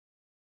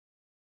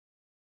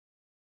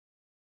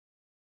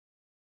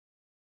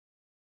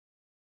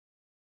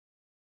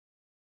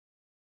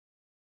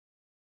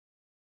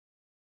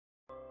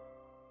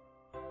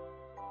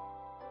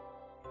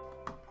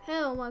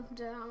Hello, welcome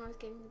to Aminase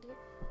Gaming Video.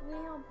 We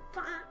are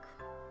back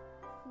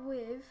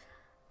with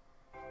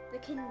the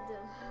Kingdom,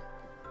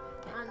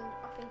 and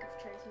I think I've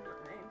chosen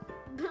that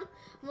name.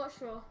 I'm not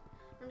sure.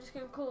 I'm just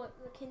going to call it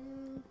the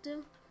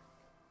Kingdom.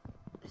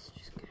 Let's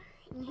just go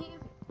in here.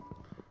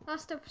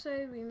 Last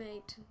episode we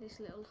made this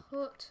little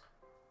hut.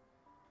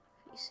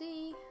 You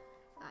see,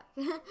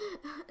 like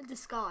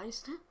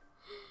disguised.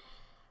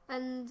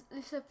 And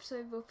this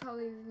episode we'll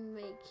probably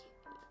make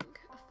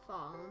a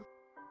farm.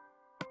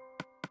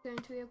 Going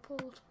to be a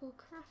portable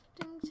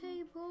crafting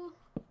table.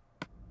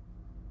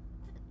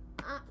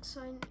 Axe,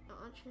 I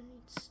actually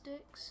need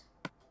sticks.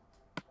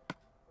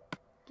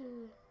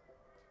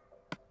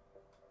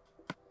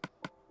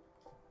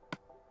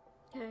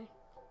 Okay,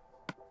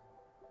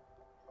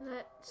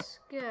 let's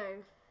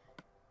go.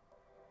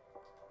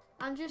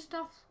 I'm just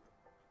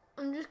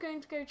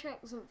going to go check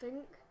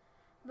something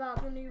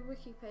about the new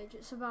wiki page.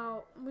 It's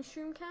about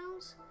mushroom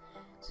cows.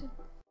 So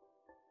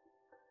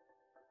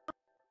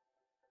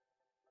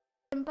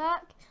I'm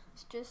back.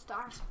 It's just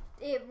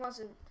it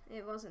wasn't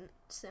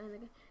saying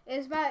again.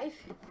 It's about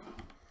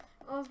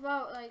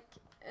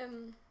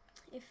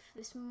if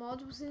this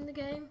mod was in the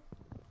game,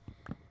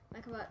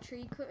 like about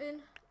tree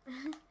cutting.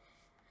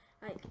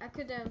 Like I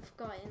could have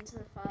got into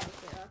the file,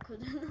 but I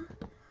couldn't.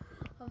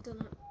 I've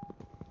done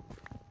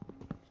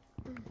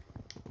it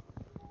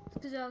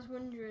because I was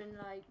wondering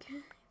like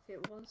if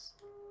it was.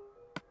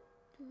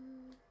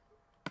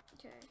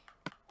 Okay,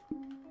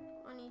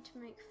 I need to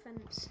make a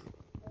fence.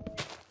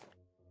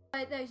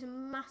 Like there's a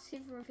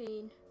massive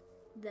ravine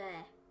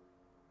there,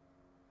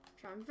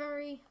 which I'm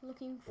very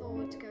looking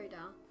forward to go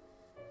down.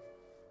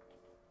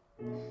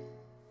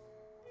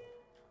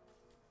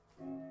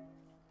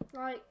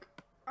 Like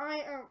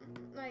I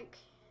like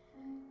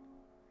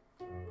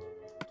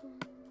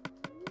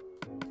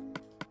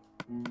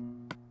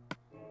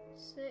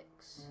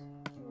 6,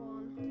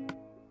 1,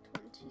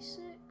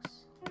 26.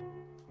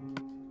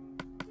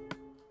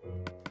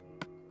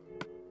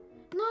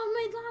 No, I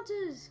made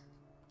ladders.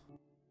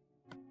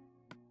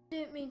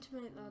 Didn't mean to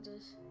make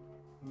ladders.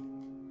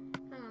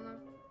 Hang on,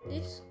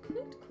 this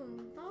could come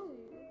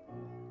valuable.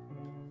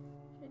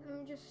 Let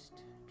me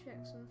just check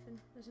something.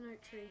 There's an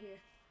oak tree here.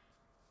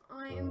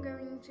 I am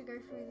going to go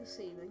through the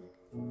ceiling,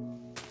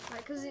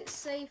 like, cause it's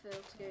safer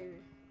to go.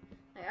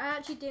 Like, I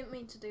actually didn't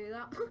mean to do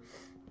that.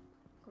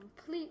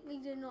 Completely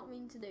did not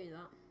mean to do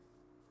that.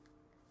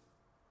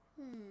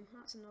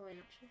 That's annoying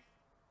actually.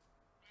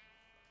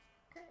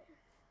 Okay,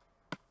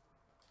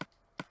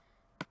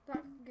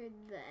 that can go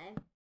there.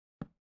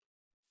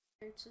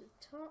 Go to the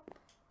top.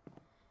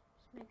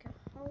 Just make a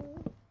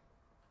hole.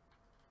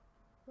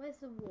 Where's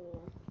the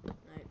wall? Nope,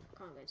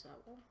 can't go to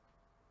that wall.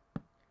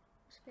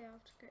 Let's be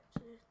able to get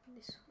to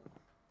this wall.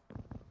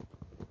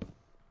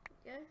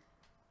 There we go.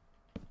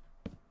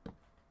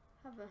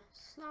 Have a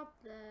slab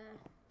there.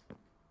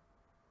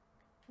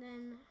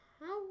 Then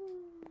how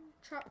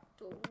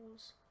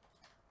trapdoors?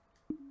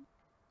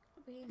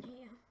 I'll be in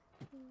here.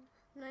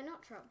 No,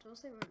 not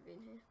trapdoors. They won't be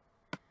in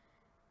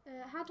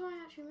here. How do I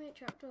actually make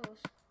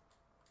trapdoors?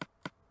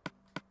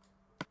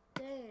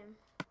 Damn.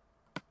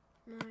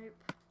 Nope.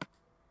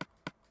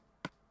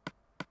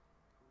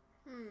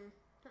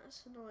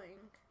 That's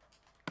annoying.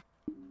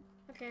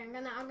 Okay, I'm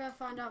gonna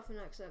find out for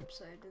next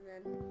episode, and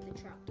then the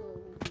trapdoor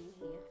will be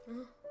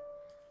here.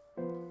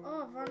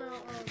 Oh, I've run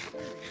out of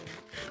food.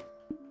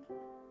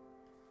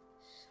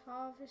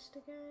 Harvest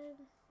again.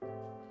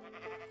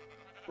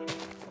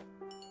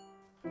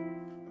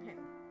 Okay.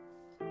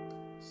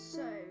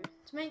 So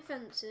to make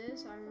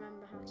fences, I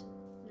remember how to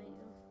make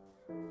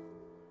them.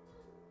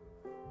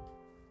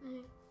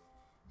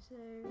 So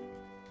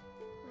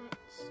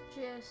let's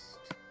just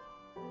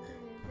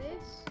do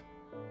this.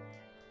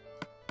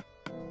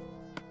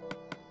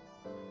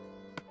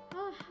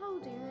 How the hell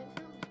do you make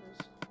fences?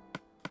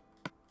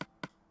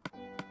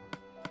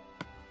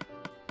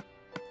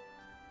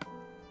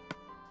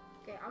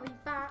 Okay, I'll be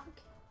back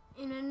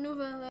in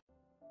another level.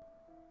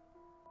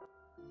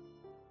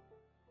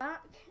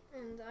 Back,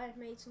 and I've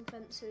made some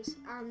fences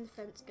and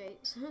fence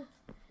gates. There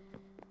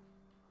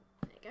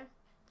you go.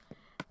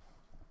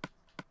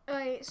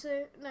 Alright,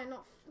 so no,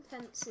 not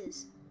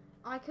fences.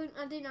 I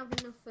didn't have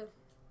enough for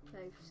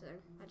both, so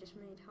I just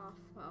made half.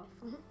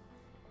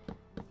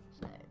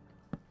 So,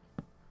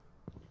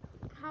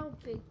 how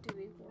big do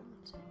we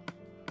want it?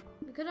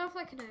 We could have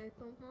like an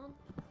open one,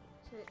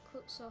 so it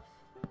cuts off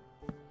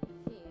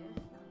here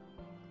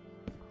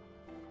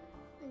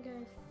and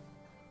go.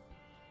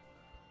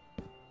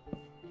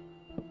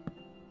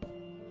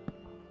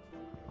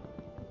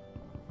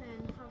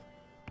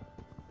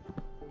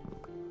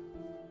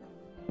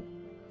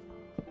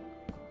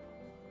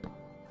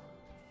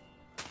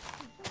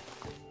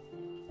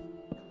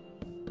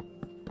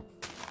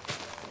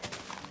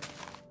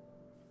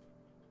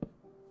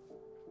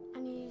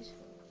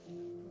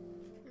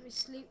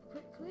 Sleep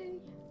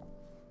quickly.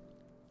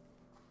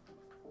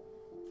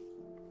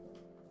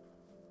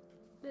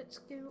 Let's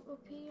go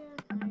up here.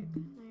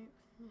 Nope.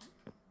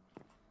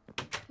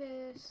 Up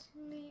here,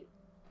 sleep.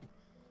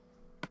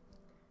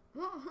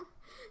 What?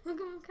 Look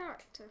at my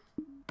character.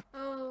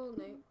 Oh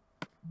no.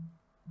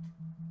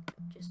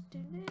 Just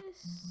do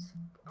this.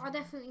 I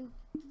definitely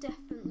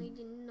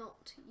did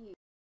not use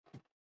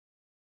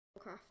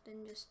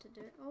crafting just to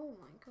do it. Oh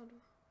my god.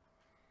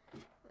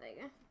 There you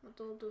go. My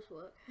door does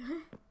work.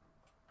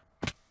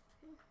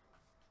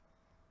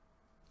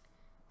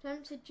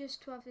 Tempted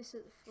just to have this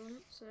at the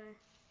front, so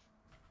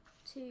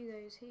 2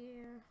 goes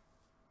here.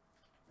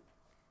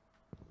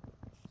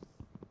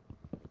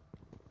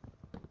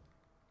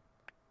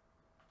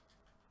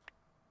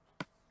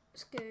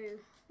 Let's go.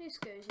 This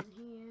goes in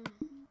here.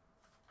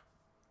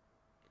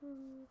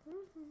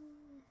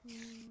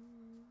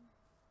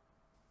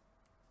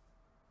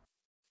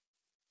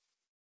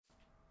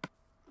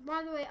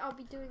 By the way, I'll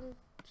be doing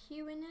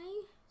Q&A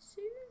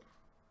soon.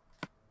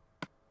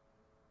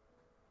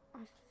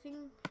 I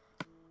think,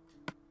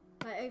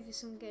 like, over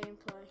some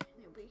gameplay.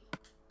 It'll be.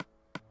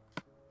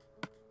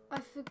 I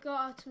forgot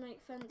how to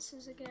make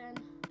fences again.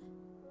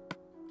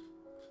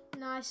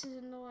 Nice is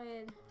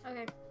annoying.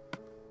 Okay,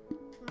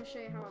 I'm gonna show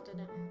you how I did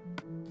it.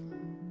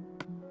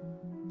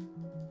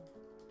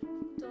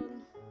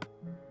 Done.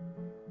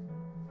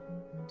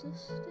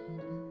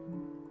 Dusted.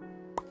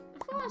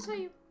 I thought that's how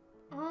you.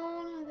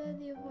 Oh no, they're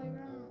the other way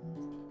around.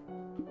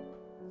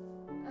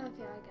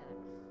 Okay, I get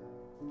it.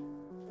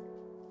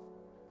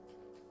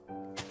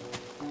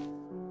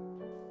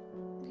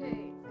 Okay,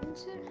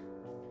 into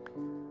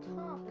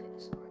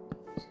carpets I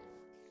need.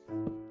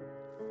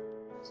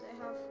 So I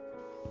have.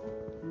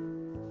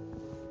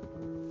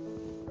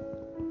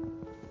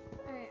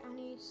 Okay, I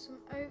need some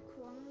oak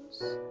ones.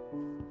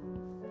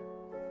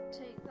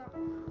 Take that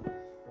one out.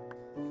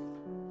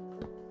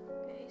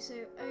 Okay, so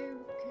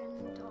oak and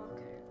dark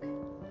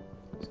oak.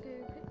 Let's go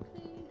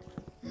quickly.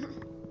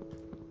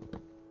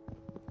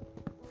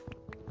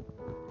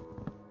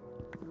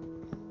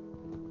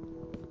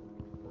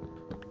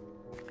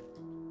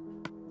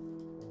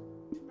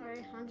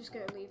 Alright, I'm just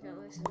going to leave it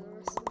like this for the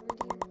rest of the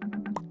video.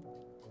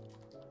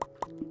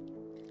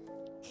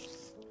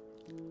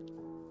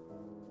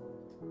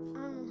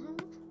 How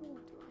much wool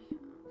do I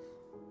have?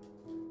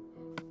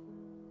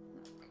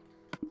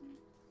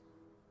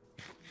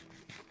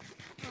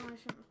 Oh, I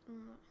shouldn't have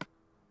done that.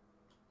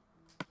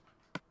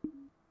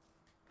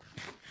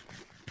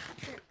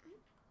 Okay.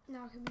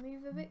 Now I can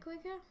move a bit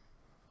quicker.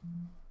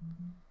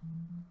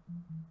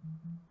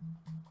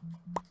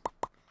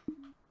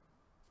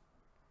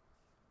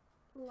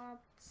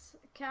 Lads,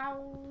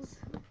 cows,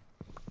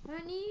 I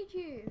don't need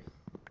you.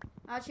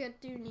 Actually, I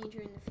do need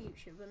you in the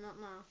future, but not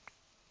now.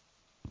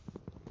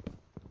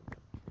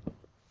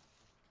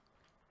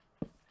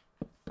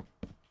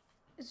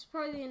 It's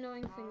probably the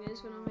annoying thing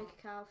is when I make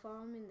a cow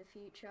farm in the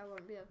future, I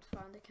won't be able to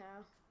find a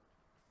cow.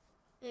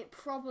 It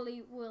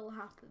probably will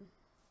happen.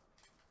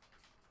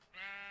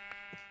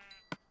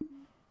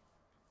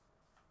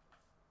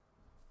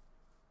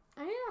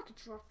 I hear like a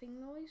dropping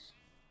noise.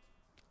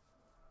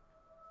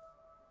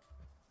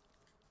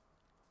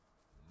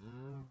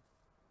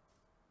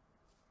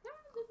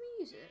 That's good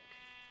music.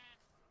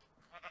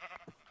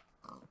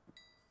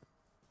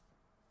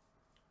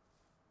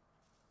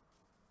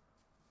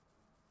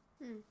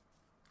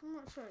 I'm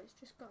not sure, it's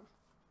just gone.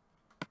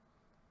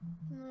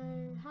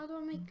 No, how do I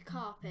make a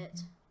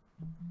carpet?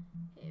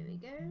 Here we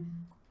go.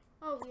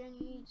 Oh, we only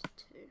need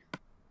 2.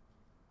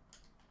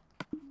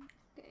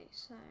 Okay,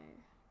 so.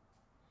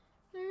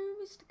 No,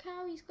 Mr.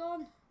 Cow, he's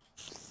gone.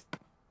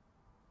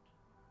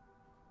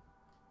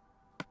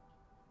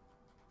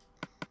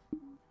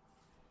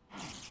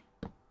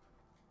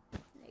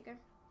 There you go.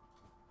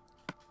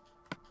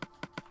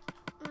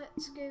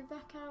 Let's go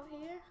back out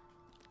here.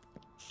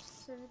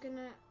 So we're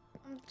gonna.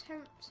 I'm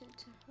tempted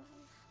to have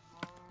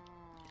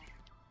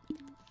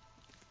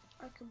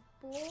like a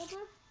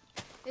border.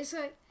 It's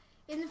like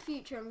in the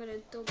future I'm gonna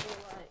double,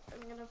 like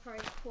I'm gonna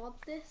probably quad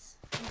this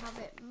and have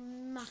it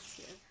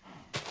massive.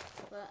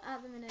 But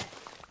at the minute,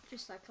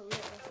 just like a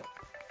little.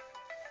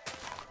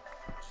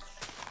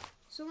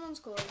 Someone's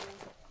calling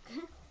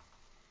me.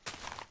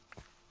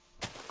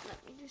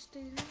 Let me just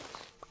do this.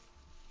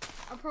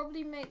 I'll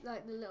probably make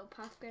like the little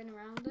path going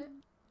around it,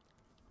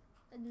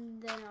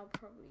 and then I'll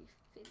probably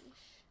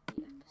finish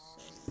the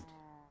episode.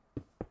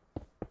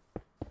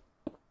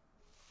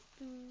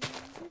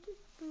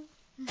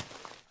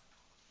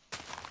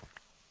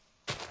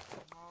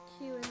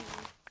 Q&A.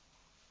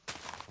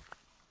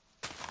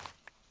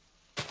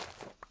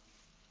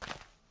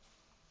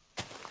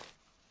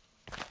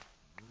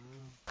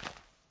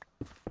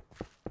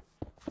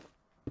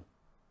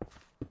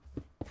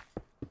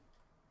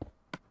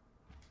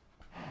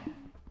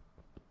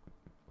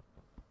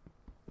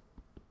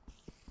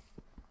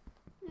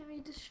 Let me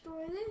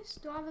destroy this.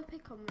 Do I have a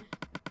pick on me?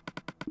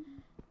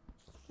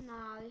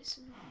 Nah, this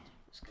is not.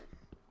 Let's go.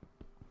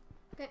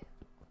 Okay.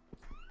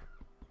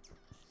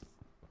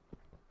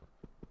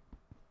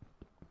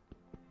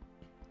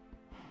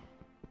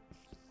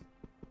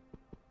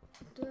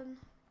 Done.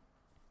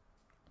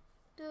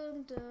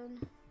 Done,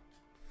 done.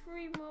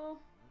 3 more.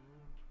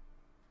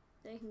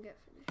 They can get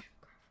finished.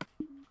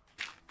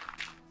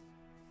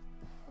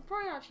 I'll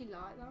probably actually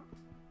like that.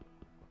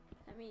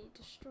 Let me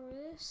destroy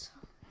this.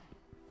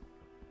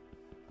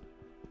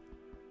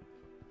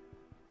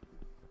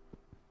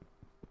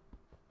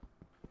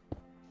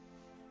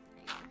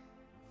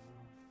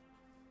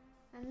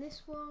 And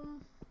this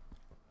one.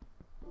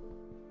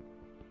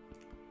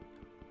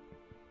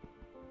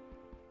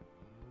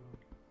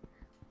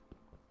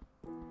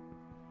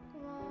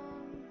 Come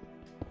on.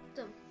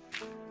 Done.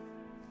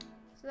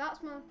 So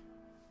that's my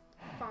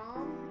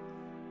farm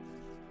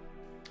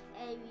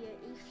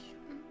area-ish.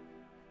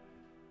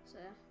 So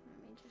let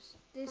me just.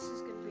 This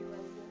is going to be where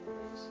the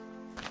water is.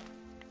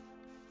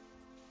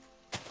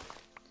 So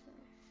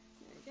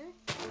there we go.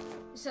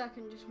 So I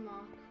can just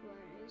mark where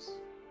it is.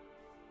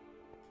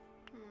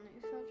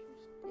 If I just,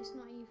 it's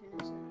not even,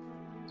 is it? That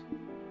reminds me.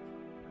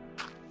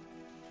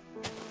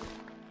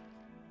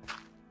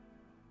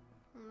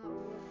 And that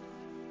will work.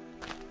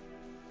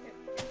 Yep,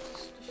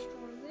 just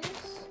destroy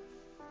this.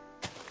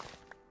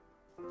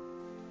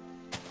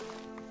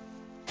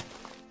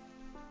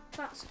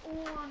 That's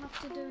all I have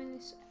to do in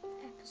this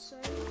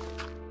episode.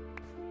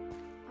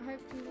 I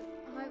hope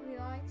you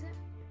liked it.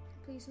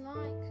 Please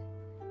like,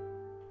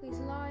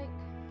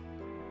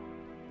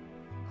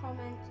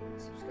 comment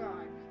and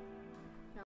subscribe.